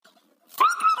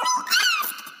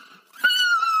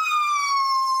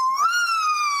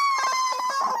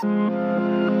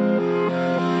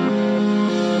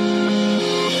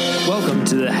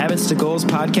welcome to the Habits to Goals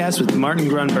podcast with Martin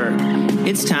Grunberg.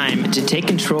 It's time to take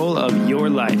control of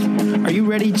your life. Are you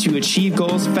ready to achieve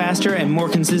goals faster and more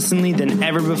consistently than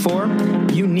ever before?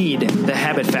 You need the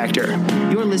Habit Factor.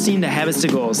 You're listening to Habits to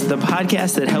Goals, the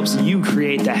podcast that helps you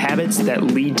create the habits that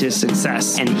lead to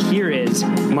success. And here is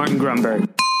Martin Grunberg.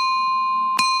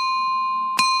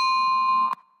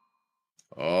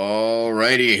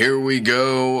 Alrighty, here we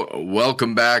go.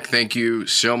 Welcome back. Thank you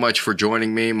so much for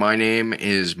joining me. My name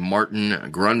is Martin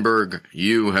Grunberg.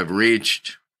 You have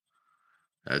reached,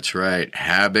 that's right,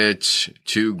 Habits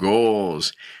to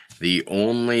Goals, the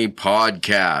only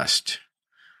podcast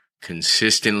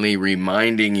consistently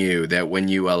reminding you that when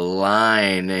you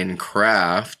align and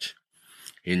craft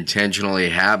intentionally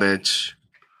habits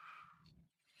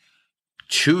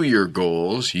to your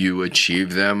goals, you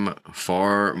achieve them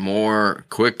far more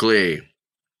quickly.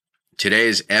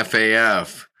 Today's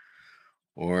FAF,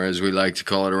 or as we like to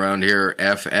call it around here,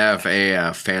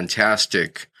 FFAF,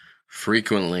 Fantastic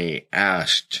Frequently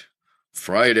Asked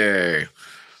Friday.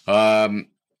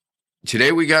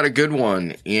 Today we got a good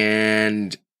one,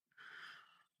 and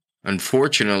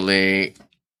unfortunately,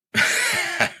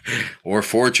 or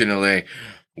fortunately,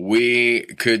 we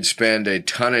could spend a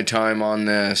ton of time on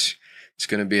this. It's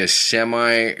going to be a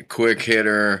semi-quick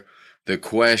hitter. The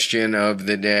question of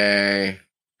the day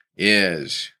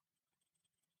is,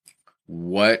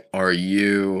 what are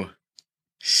you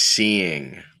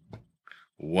seeing?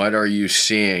 What are you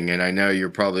seeing? And I know you're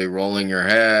probably rolling your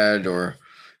head or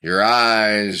your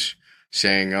eyes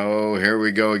saying, oh, here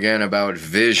we go again about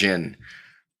vision.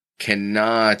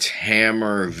 Cannot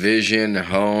hammer vision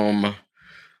home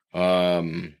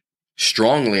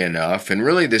strongly enough. And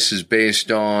really this is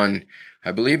based on,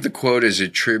 I believe the quote is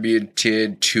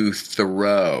attributed to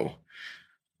Thoreau.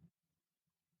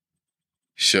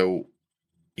 So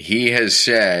he has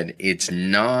said, it's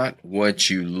not what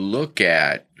you look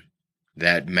at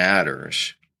that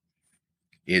matters.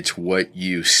 It's what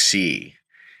you see.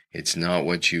 It's not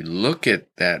what you look at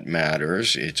that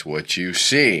matters. It's what you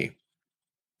see.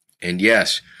 And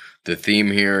yes, the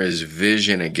theme here is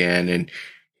vision again.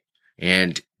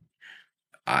 And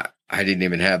I didn't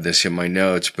even have this in my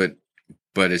notes, but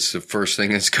it's the first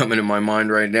thing that's coming to my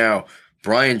mind right now.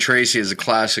 Brian Tracy has a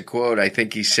classic quote. I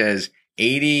think he says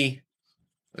 90%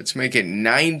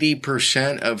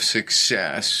 of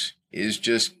success is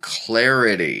just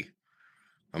clarity.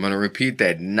 I'm going to repeat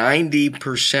that.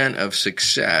 90% of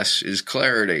success is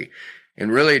clarity.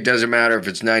 And really it doesn't matter if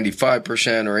it's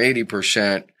 95% or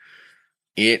 80%.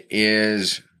 It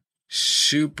is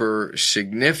super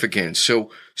significant. So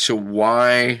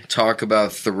why talk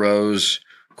about Thoreau's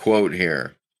quote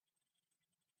here?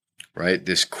 Right?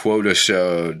 This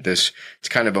quote-isode, it's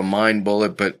kind of a mind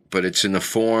bullet, but it's in the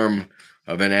form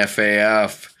of an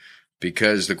FAF,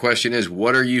 because the question is,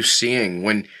 what are you seeing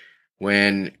when,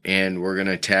 and we're going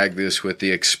to tag this with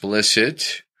the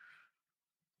explicit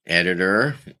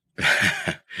editor,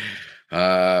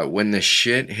 when the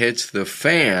shit hits the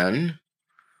fan,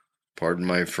 pardon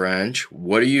my French,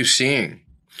 what are you seeing?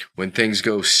 When things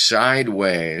go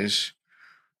sideways,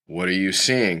 what are you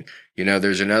seeing? You know,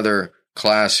 there's another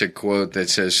classic quote that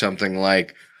says something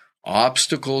like,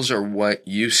 obstacles are what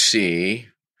you see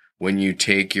when you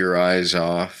take your eyes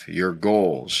off your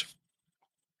goals.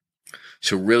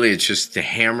 So really, it's just to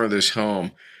hammer this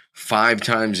home 5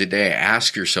 times a day.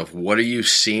 Ask yourself, what are you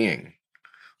seeing?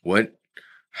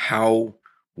 How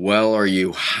well are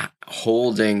you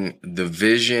holding the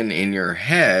vision in your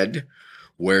head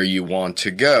where you want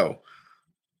to go?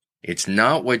 It's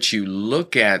not what you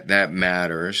look at that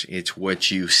matters. It's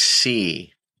what you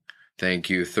see. Thank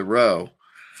you, Thoreau.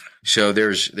 So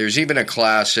there's even a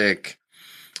classic,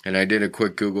 and I did a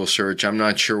quick Google search. I'm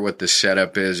not sure what the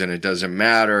setup is, and it doesn't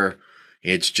matter.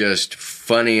 It's just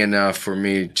funny enough for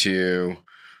me to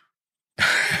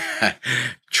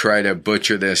try to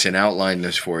butcher this and outline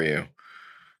this for you.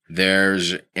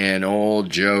 There's an old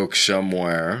joke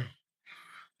somewhere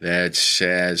that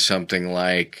says something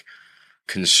like,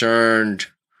 concerned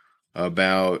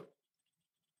about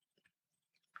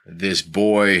this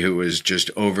boy who was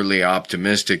just overly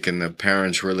optimistic, and the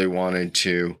parents really wanted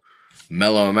to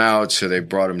mellow him out, so they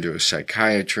brought him to a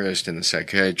psychiatrist, and the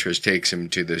psychiatrist takes him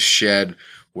to this shed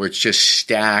where it's just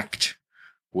stacked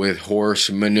with horse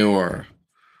manure.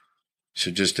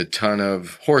 So just a ton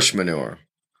of horse manure,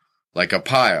 like a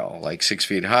pile, like 6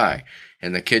 feet high.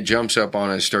 And the kid jumps up on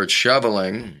it and starts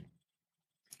shoveling.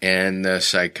 And the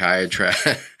psychiatrist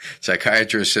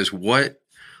says, what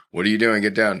are you doing?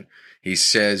 Get down. He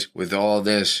says, with all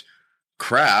this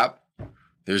crap,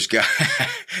 there's got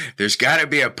to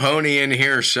be a pony in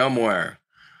here somewhere.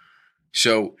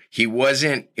 So it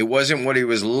wasn't what he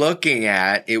was looking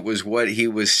at. It was what he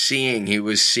was seeing. He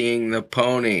was seeing the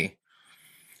pony.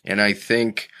 And I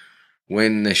think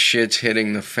when the shit's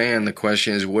hitting the fan, the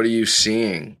question is, what are you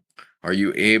seeing? Are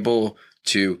you able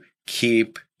to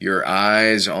keep your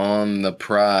eyes on the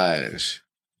prize?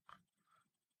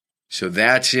 So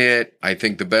that's it. I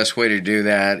think the best way to do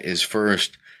that is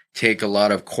first take a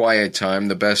lot of quiet time,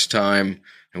 the best time,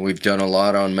 and we've done a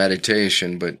lot on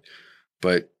meditation, but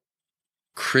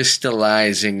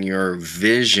crystallizing your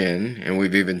vision, and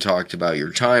we've even talked about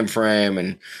your time frame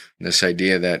and this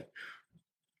idea that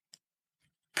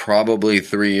probably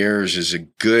 3 years is a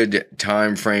good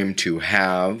time frame to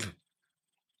have,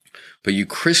 but you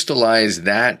crystallize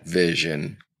that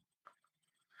vision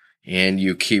and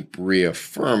you keep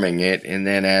reaffirming it. And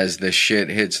then as the shit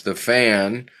hits the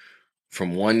fan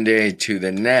from one day to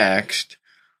the next,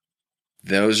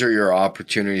 those are your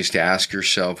opportunities to ask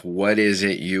yourself, what is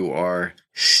it you are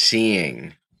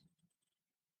seeing?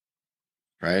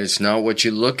 Right? It's not what you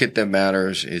look at that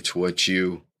matters. It's what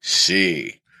you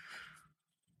see.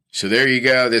 So there you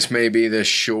go. This may be the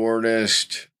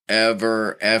shortest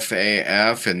ever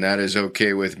FAF, and that is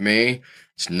okay with me.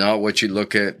 It's not what you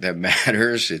look at that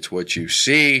matters. It's what you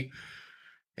see.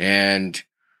 And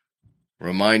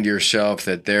remind yourself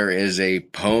that there is a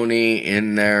pony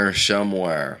in there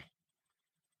somewhere.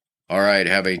 All right.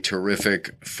 Have a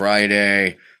terrific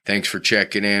Friday. Thanks for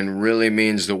checking in. Really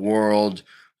means the world.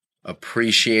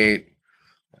 Appreciate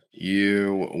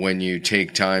you when you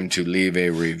take time to leave a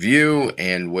review.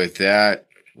 And with that,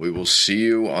 we will see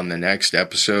you on the next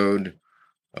episode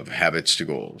of Habits to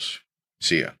Goals.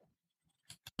 See ya.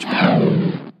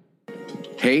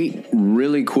 Hey,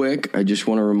 really quick, I just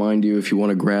want to remind you, if you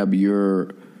want to grab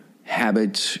your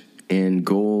habits and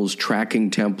goals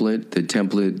tracking template, the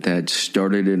template that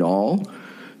started it all,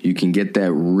 you can get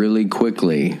that really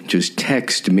quickly. Just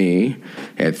text me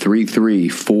at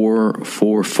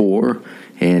 33444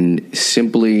 and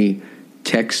simply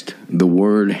text the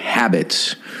word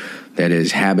habits. That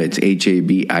is habits,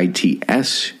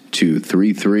 HABITS, to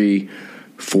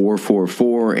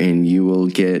 33444, and you will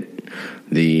get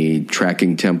the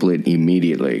tracking template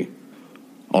immediately.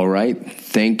 All right.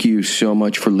 Thank you so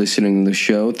much for listening to the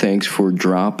show. Thanks for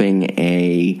dropping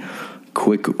a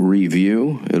quick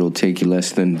review. It'll take you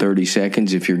less than 30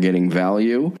 seconds if you're getting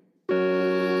value.